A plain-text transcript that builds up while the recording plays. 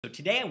So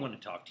today I want to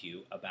talk to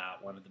you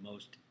about one of the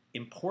most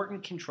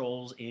important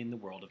controls in the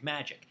world of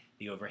Magic,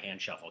 the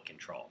overhand shuffle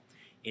control.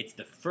 It's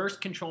the first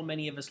control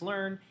many of us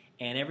learn,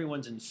 and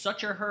everyone's in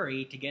such a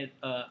hurry to get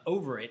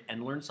over it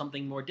and learn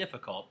something more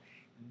difficult,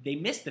 they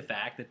miss the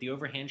fact that the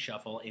overhand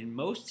shuffle in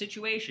most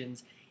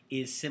situations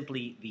is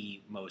simply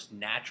the most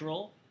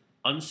natural,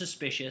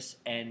 unsuspicious,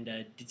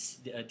 and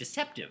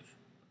deceptive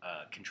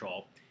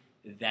control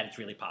that it's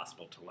really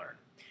possible to learn.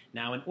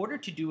 Now, in order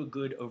to do a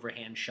good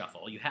overhand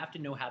shuffle, you have to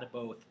know how to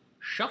both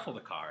shuffle the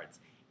cards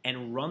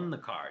and run the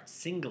cards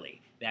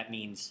singly. That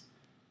means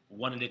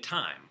one at a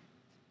time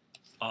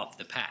off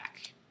the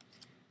pack.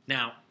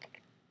 Now,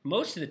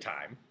 most of the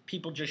time,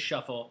 people just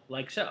shuffle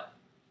like so.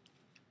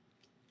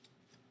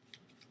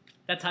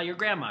 That's how your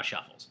grandma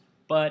shuffles.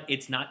 But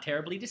it's not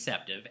terribly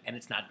deceptive, and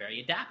it's not very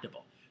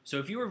adaptable. So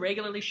if you were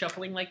regularly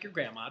shuffling like your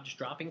grandma, just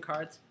dropping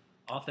cards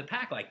off the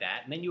pack like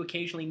that, and then you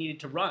occasionally needed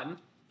to run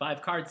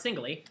 5 cards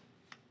singly,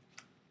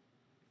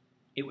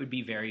 it would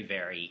be very,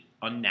 very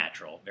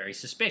unnatural, very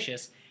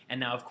suspicious, and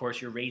now, of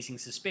course, you're raising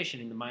suspicion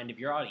in the mind of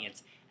your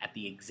audience at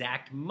the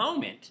exact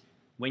moment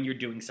when you're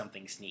doing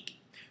something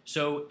sneaky.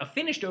 So a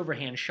finished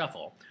overhand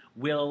shuffle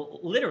will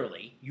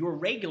literally, your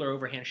regular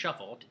overhand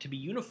shuffle, to be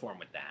uniform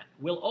with that,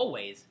 will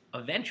always,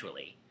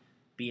 eventually,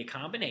 be a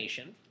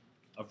combination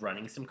of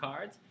running some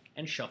cards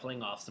and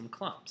shuffling off some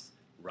clumps.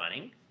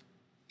 Running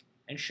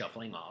and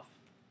shuffling off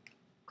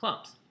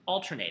clumps,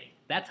 alternating.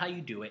 That's how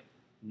you do it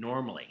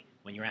normally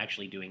when you're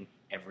actually doing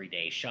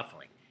everyday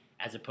shuffling,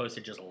 as opposed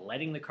to just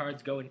letting the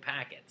cards go in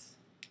packets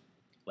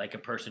like a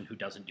person who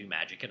doesn't do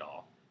Magic at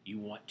all. You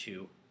want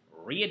to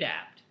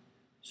readapt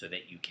so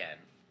that you can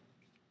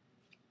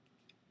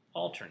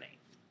alternate.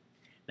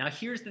 Now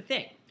here's the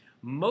thing.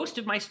 Most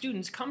of my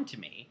students come to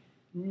me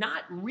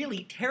not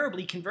really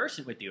terribly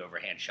conversant with the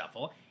overhand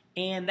shuffle,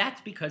 and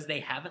that's because they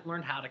haven't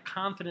learned how to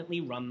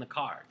confidently run the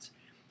cards.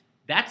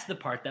 That's the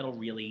part that'll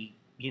really,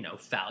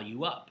 foul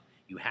you up.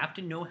 You have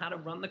to know how to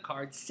run the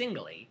cards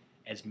singly,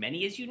 as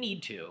many as you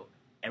need to,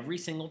 every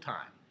single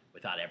time,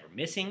 without ever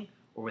missing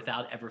or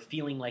without ever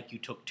feeling like you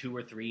took 2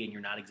 or 3 and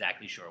you're not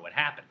exactly sure what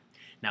happened.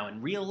 Now,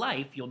 in real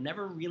life, you'll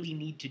never really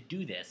need to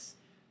do this,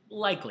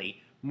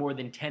 likely, more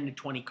than 10 to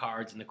 20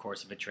 cards in the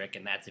course of a trick,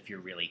 and that's if you're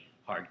really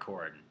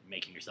hardcore and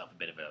making yourself a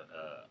bit of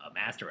a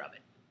master of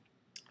it.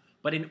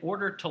 But in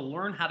order to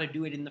learn how to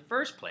do it in the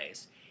first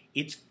place,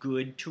 it's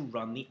good to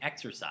run the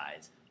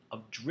exercise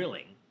of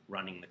drilling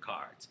running the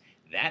cards.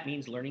 That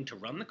means learning to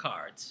run the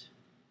cards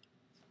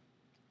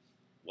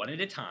one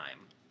at a time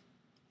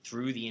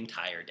through the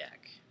entire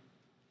deck,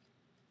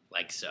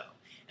 like so.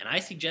 And I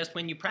suggest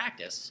when you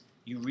practice,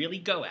 you really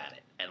go at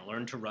it and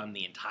learn to run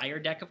the entire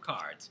deck of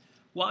cards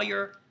while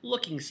you're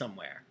looking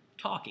somewhere,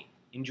 talking,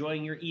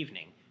 enjoying your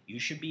evening. You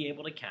should be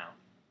able to count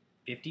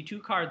 52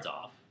 cards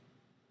off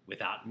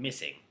without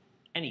missing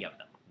any of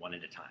them, one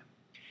at a time.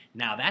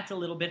 Now, that's a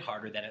little bit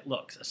harder than it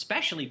looks,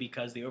 especially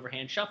because the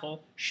overhand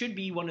shuffle should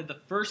be one of the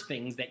first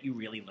things that you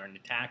really learn to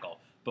tackle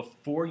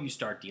before you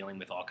start dealing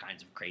with all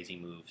kinds of crazy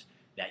moves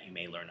that you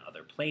may learn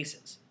other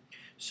places.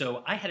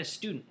 So I had a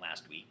student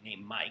last week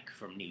named Mike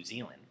from New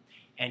Zealand,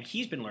 and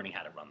he's been learning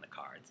how to run the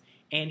cards.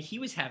 And he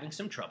was having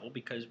some trouble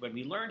because when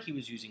we learned, he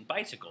was using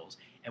bicycles,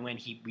 and when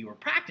we were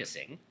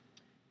practicing,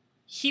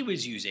 he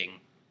was using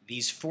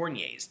these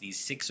Fourniers, these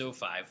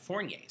 605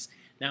 Fourniers.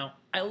 Now,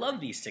 I love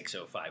these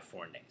 605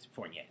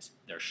 Fourniers.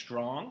 They're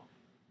strong.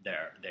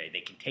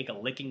 They can take a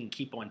licking and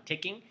keep on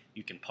ticking.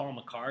 You can palm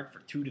a card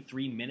for 2 to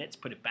 3 minutes,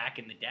 put it back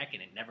in the deck,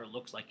 and it never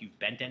looks like you've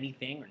bent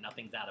anything or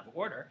nothing's out of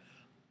order.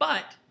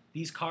 But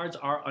these cards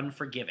are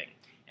unforgiving.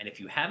 And if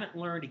you haven't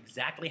learned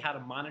exactly how to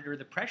monitor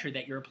the pressure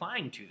that you're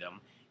applying to them,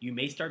 you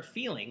may start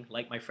feeling,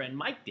 like my friend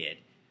Mike did,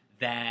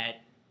 that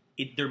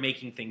they're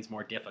making things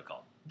more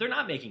difficult. They're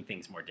not making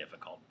things more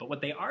difficult, but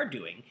what they are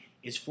doing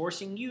is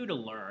forcing you to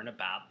learn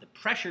about the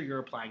pressure you're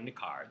applying to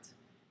cards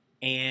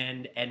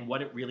and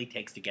what it really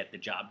takes to get the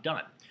job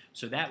done.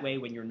 So that way,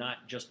 when you're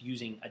not just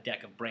using a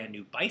deck of brand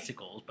new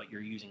bicycles, but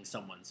you're using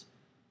someone's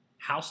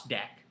house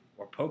deck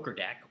or poker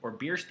deck or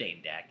beer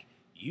stain deck,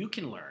 you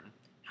can learn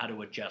how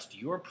to adjust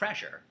your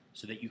pressure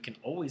so that you can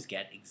always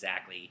get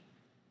exactly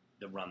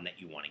the run that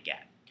you want to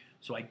get.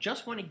 So I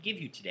just want to give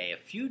you today a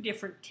few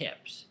different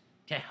tips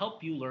to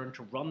help you learn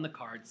to run the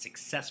cards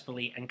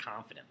successfully and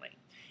confidently.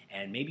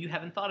 And maybe you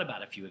haven't thought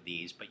about a few of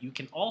these, but you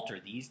can alter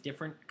these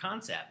different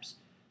concepts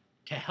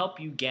to help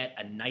you get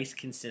a nice,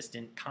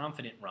 consistent,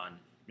 confident run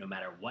no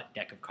matter what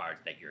deck of cards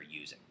that you're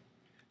using.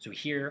 So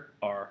here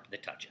are the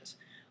touches.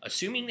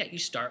 Assuming that you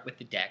start with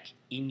the deck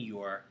in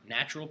your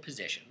natural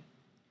position,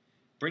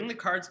 bring the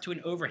cards to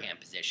an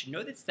overhand position.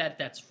 Notice that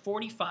that's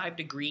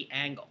 45-degree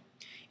angle.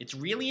 It's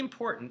really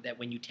important that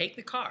when you take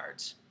the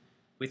cards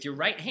with your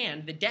right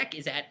hand, the deck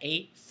is at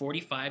a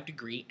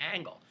 45-degree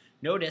angle.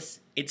 Notice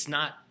it's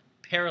not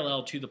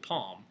parallel to the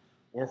palm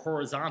or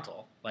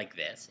horizontal like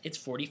this. It's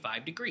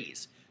 45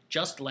 degrees,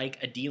 just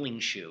like a dealing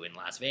shoe in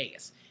Las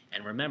Vegas.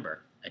 And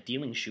remember, a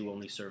dealing shoe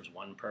only serves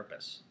one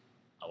purpose,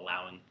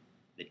 allowing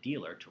the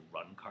dealer to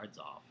run cards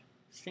off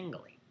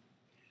singly.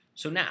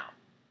 So now,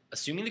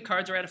 assuming the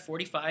cards are at a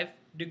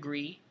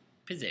 45-degree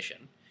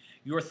position,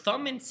 your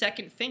thumb and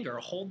second finger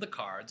hold the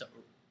cards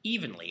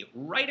evenly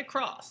right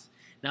across.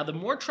 Now, the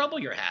more trouble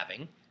you're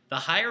having, the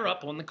higher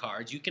up on the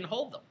cards you can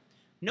hold them.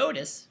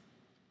 Notice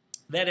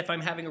that if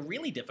I'm having a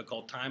really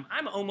difficult time,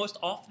 I'm almost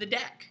off the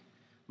deck.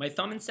 My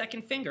thumb and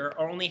second finger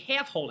are only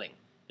half holding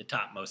the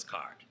topmost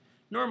card.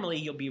 Normally,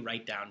 you'll be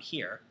right down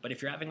here, but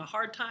if you're having a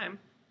hard time,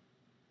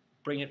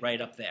 bring it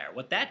right up there.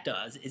 What that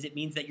does is it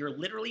means that you're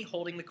literally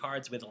holding the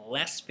cards with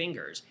less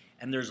fingers,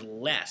 and there's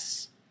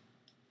less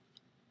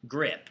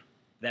grip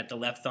that the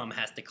left thumb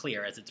has to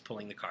clear as it's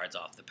pulling the cards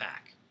off the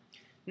pack.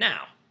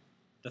 Now,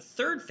 the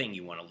third thing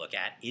you want to look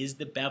at is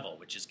the bevel,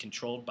 which is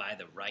controlled by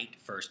the right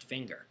first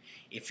finger.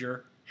 If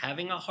you're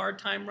having a hard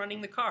time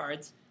running the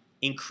cards,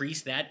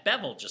 increase that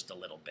bevel just a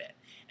little bit.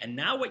 And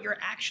now what you're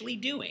actually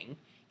doing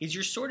is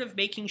you're sort of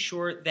making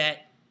sure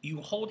that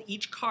you hold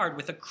each card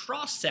with a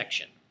cross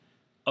section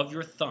of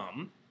your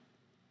thumb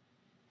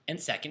and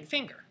second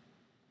finger.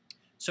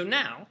 So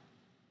now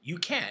you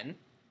can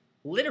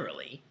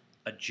literally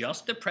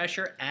adjust the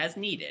pressure as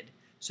needed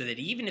so that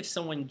even if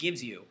someone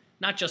gives you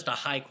not just a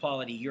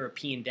high-quality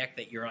European deck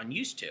that you're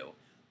unused to,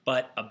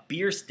 but a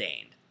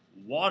beer-stained,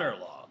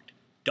 waterlogged,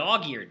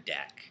 dog-eared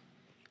deck,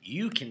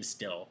 you can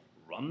still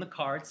run the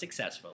card successfully